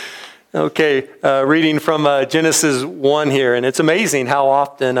Okay, reading from Genesis 1 here, and it's amazing how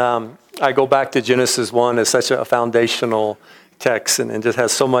often I go back to Genesis 1 as such a foundational text, and just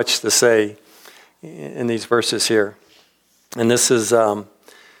has so much to say in these verses here. And this is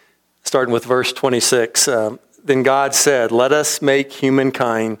starting with verse 26. Then God said, "Let us make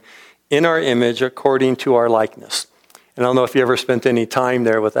humankind in our image according to our likeness." And I don't know if you ever spent any time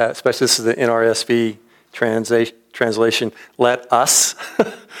there with that, especially this is the NRSV translation, let us.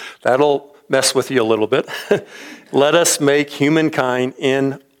 That'll mess with you a little bit. Let us make humankind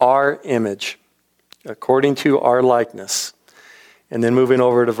in our image, according to our likeness. And then moving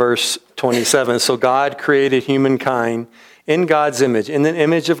over to verse 27. So God created humankind in God's image. In the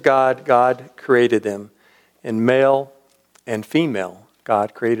image of God, God created them. In male and female,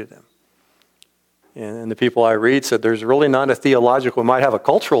 God created them. And the people I read said there's really not a theological, we might have a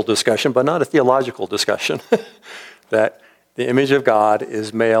cultural discussion, but not a theological discussion, that the image of God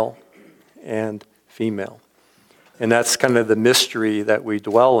is male and female. And that's kind of the mystery that we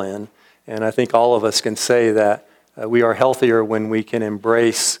dwell in. And I think all of us can say that we are healthier when we can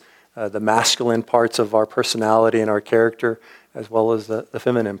embrace the masculine parts of our personality and our character, as well as the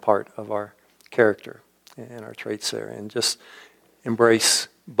feminine part of our character and our traits there. And just embrace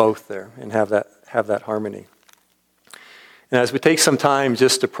both there and have that harmony. And as we take some time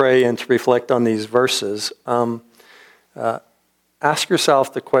just to pray and to reflect on these verses, ask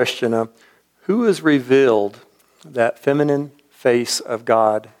yourself the question of who has revealed that feminine face of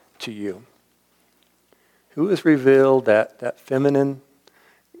God to you? Who has revealed that feminine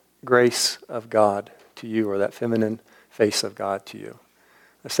grace of God to you, or that feminine face of God to you?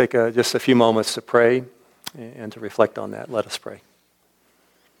 Let's take just a few moments to pray and to reflect on that. Let us pray.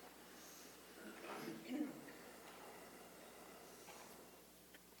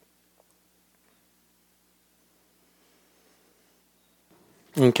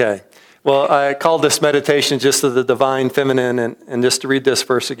 Okay. Well, I called this meditation just to the divine feminine, and just to read this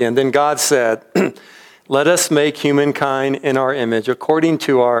verse again. Then God said, "Let us make humankind in our image, according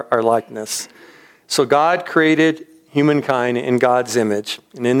to our likeness." So God created humankind in God's image.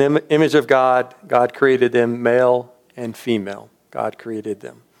 And in the image of God, God created them male and female. God created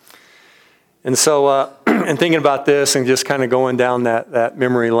them. And so, and thinking about this and just kind of going down that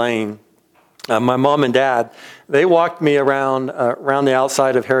memory lane, my mom and dad, they walked me around the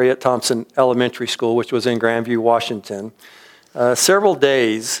outside of Harriet Thompson Elementary School, which was in Grandview, Washington, several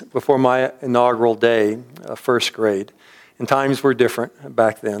days before my inaugural day, first grade. And times were different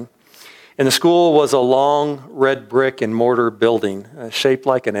back then. And the school was a long red brick and mortar building shaped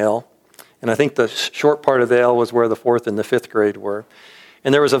like an L. And I think the short part of the L was where the 4th and the 5th grade were.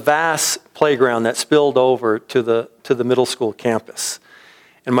 And there was a vast playground that spilled over to the middle school campus.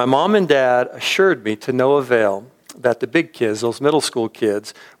 And my mom and dad assured me to no avail that the big kids, those middle school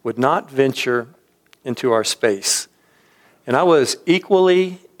kids, would not venture into our space. And I was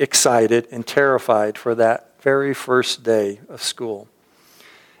equally excited and terrified for that very first day of school.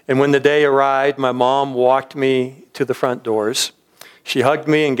 And when the day arrived, my mom walked me to the front doors. She hugged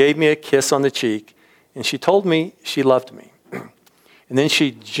me and gave me a kiss on the cheek, and she told me she loved me. And then she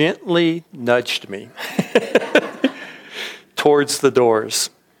gently nudged me towards the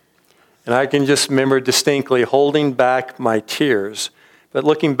doors. And I can just remember distinctly holding back my tears. But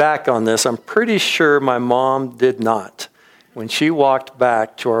looking back on this, I'm pretty sure my mom did not when she walked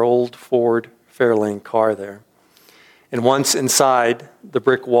back to our old Ford Fairlane car there. And once inside the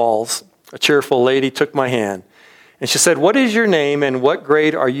brick walls, a cheerful lady took my hand. And she said, "What is your name and what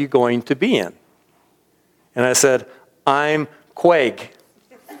grade are you going to be in?" And I said, "I'm Quaig."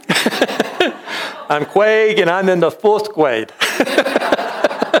 I'm Quaig, and I'm in the 4th grade.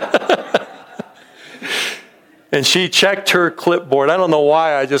 And she checked her clipboard. I don't know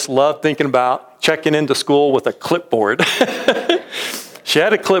why, I just love thinking about checking into school with a clipboard. She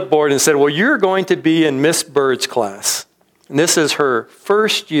had a clipboard and said, "Well, you're going to be in Miss Bird's class. And this is her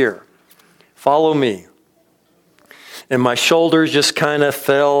first year. Follow me." And my shoulders just kind of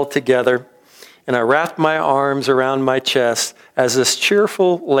fell together. And I wrapped my arms around my chest as this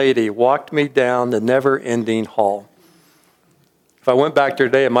cheerful lady walked me down the never-ending hall. If I went back there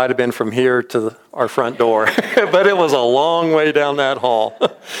today, it might have been from here to our front door. But it was a long way down that hall.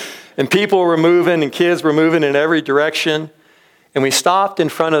 And people were moving and kids were moving in every direction. And we stopped in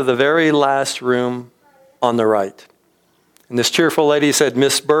front of the very last room on the right. And this cheerful lady said,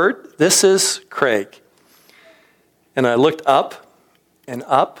 "Miss Bird, this is Craig." And I looked up and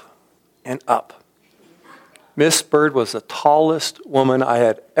up and up. Miss Bird was the tallest woman I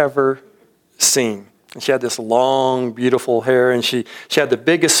had ever seen. And she had this long, beautiful hair, and she had the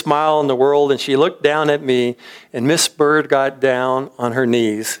biggest smile in the world, and she looked down at me, and Miss Bird got down on her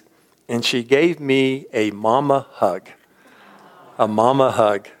knees, and she gave me a mama hug. A mama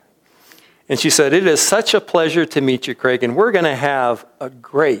hug. And she said, "It is such a pleasure to meet you, Craig, and we're going to have a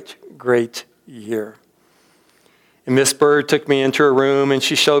great, great year." And Miss Bird took me into her room, and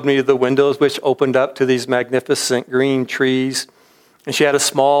she showed me the windows, which opened up to these magnificent green trees. And she had a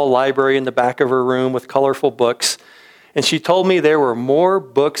small library in the back of her room with colorful books. And she told me there were more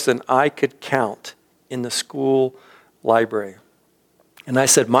books than I could count in the school library. And I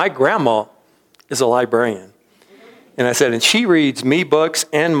said, "My grandma is a librarian." And I said, "And she reads me books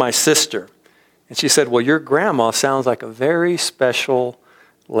and my sister." And she said, "Well, your grandma sounds like a very special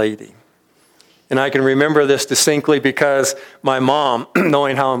lady." And I can remember this distinctly because my mom,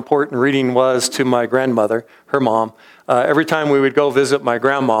 knowing how important reading was to my grandmother, her mom, every time we would go visit my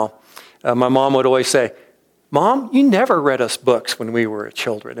grandma, my mom would always say, "Mom, you never read us books when we were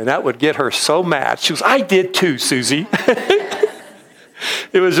children." And that would get her so mad. She was, "I did too, Susie."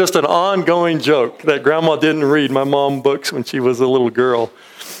 It was just an ongoing joke that grandma didn't read my mom books when she was a little girl.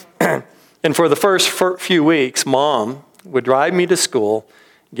 And for the first few weeks, Mom would drive me to school,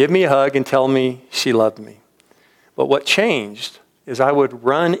 give me a hug, and tell me she loved me. But what changed is I would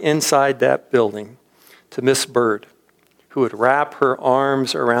run inside that building to Miss Bird, who would wrap her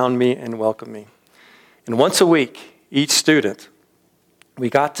arms around me and welcome me. And once a week, each student, we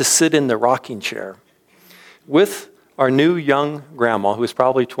got to sit in the rocking chair with our new young grandma, who was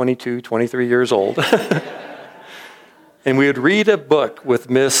probably 22, 23 years old. And we would read a book with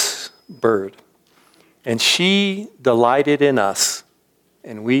Miss Bird. And she delighted in us,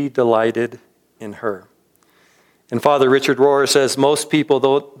 and we delighted in her. And Father Richard Rohr says, most people,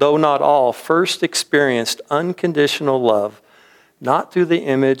 though not all, first experienced unconditional love, not through the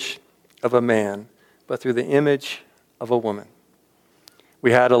image of a man, but through the image of a woman.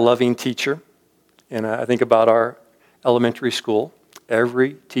 We had a loving teacher, and I think about our elementary school.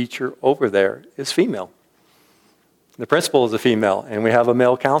 Every teacher over there is female. The principal is a female, and we have a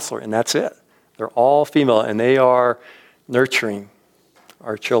male counselor, and that's it. They're all female, and they are nurturing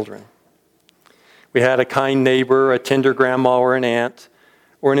our children. We had a kind neighbor, a tender grandma or an aunt,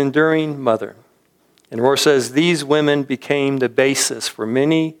 or an enduring mother. And Rohr says these women became the basis for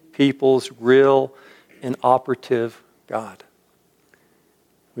many people's real and operative God.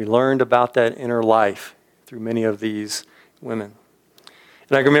 We learned about that inner life through many of these women.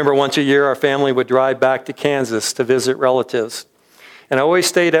 And I remember once a year our family would drive back to Kansas to visit relatives. And I always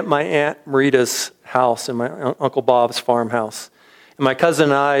stayed at my Aunt Marita's house and my Uncle Bob's farmhouse. And my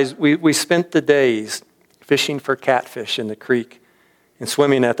cousin and I, we spent the days fishing for catfish in the creek and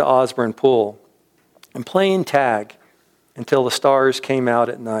swimming at the Osborne Pool and playing tag until the stars came out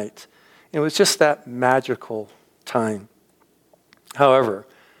at night. It was just that magical time. However,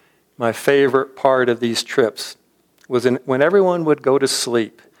 my favorite part of these trips was when everyone would go to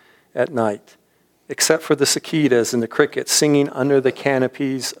sleep at night, except for the cicadas and the crickets singing under the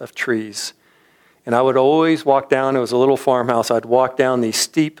canopies of trees. And I would always walk down, it was a little farmhouse, I'd walk down these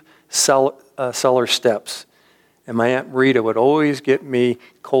steep cellar steps, and my Aunt Rita would always get me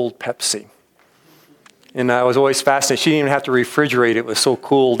cold Pepsi. And I was always fascinated. She didn't even have to refrigerate it. It was so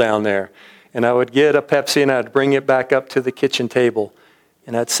cool down there. And I would get a Pepsi and I'd bring it back up to the kitchen table.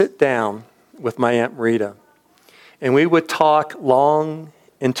 And I'd sit down with my Aunt Rita. And we would talk long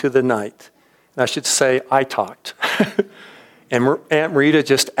into the night. And I should say, I talked. And Aunt Rita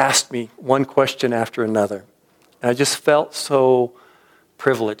just asked me one question after another. And I just felt so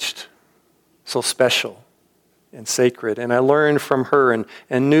privileged, so special and sacred. And I learned from her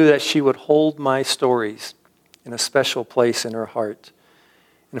and knew that she would hold my stories in a special place in her heart.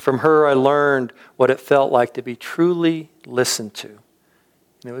 And from her, I learned what it felt like to be truly listened to.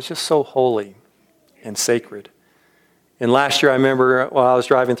 And it was just so holy and sacred. And last year, I remember while I was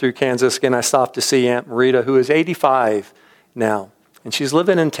driving through Kansas, again, I stopped to see Aunt Marita, who is 85 now. And she's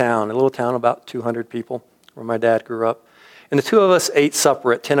living in town, a little town about 200 people, where my dad grew up. And the two of us ate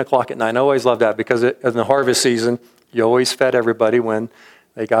supper at 10 o'clock at night. I always loved that because in the harvest season, you always fed everybody when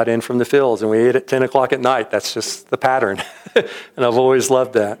they got in from the fields. And we ate at 10 o'clock at night. That's just the pattern. And I've always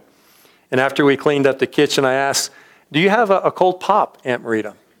loved that. And after we cleaned up the kitchen, I asked, "Do you have a cold pop, Aunt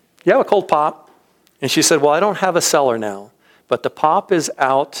Marita?" "You have a cold pop?" And she said, "Well, I don't have a cellar now, but the pop is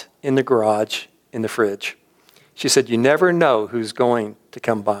out in the garage in the fridge." She said, "You never know who's going to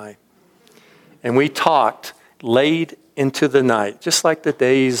come by." And we talked late into the night, just like the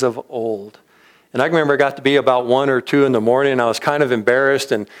days of old. And I remember it got to be about 1 or 2 in the morning, and I was kind of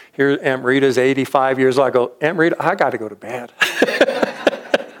embarrassed. And here Aunt Rita's 85 years old. I go, "Aunt Rita, I got to go to bed."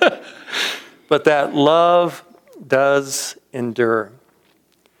 But that love does endure.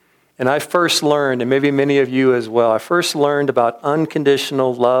 And I first learned, and maybe many of you as well, I first learned about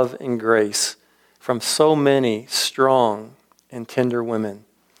unconditional love and grace from so many strong and tender women.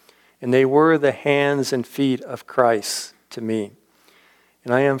 And they were the hands and feet of Christ to me.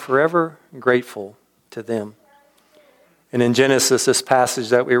 And I am forever grateful to them. And in Genesis, this passage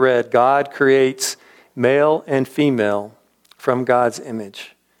that we read, God creates male and female from God's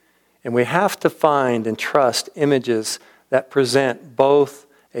image. And we have to find and trust images that present both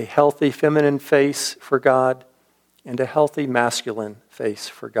a healthy feminine face for God and a healthy masculine face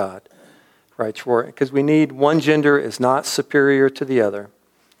for God. Right? Because we need one gender is not superior to the other,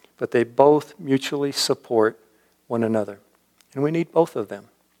 but they both mutually support one another. And we need both of them.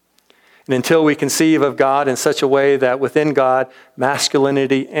 And until we conceive of God in such a way that within God,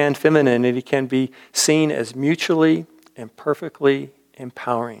 masculinity and femininity can be seen as mutually and perfectly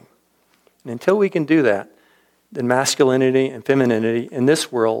empowering. And until we can do that, then masculinity and femininity in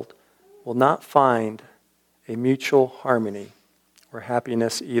this world will not find a mutual harmony or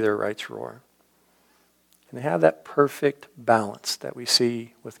happiness either, writes Rohr. And they have that perfect balance that we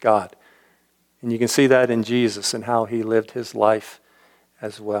see with God. And you can see that in Jesus and how he lived his life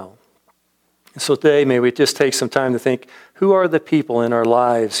as well. And so today, may we just take some time to think, who are the people in our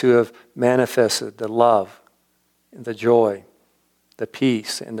lives who have manifested the love and the joy, the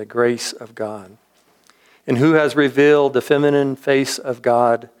peace and the grace of God? And who has revealed the feminine face of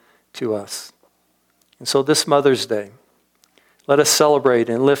God to us? And so this Mother's Day, let us celebrate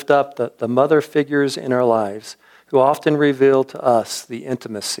and lift up the mother figures in our lives who often reveal to us the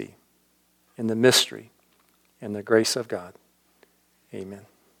intimacy and the mystery and the grace of God. Amen.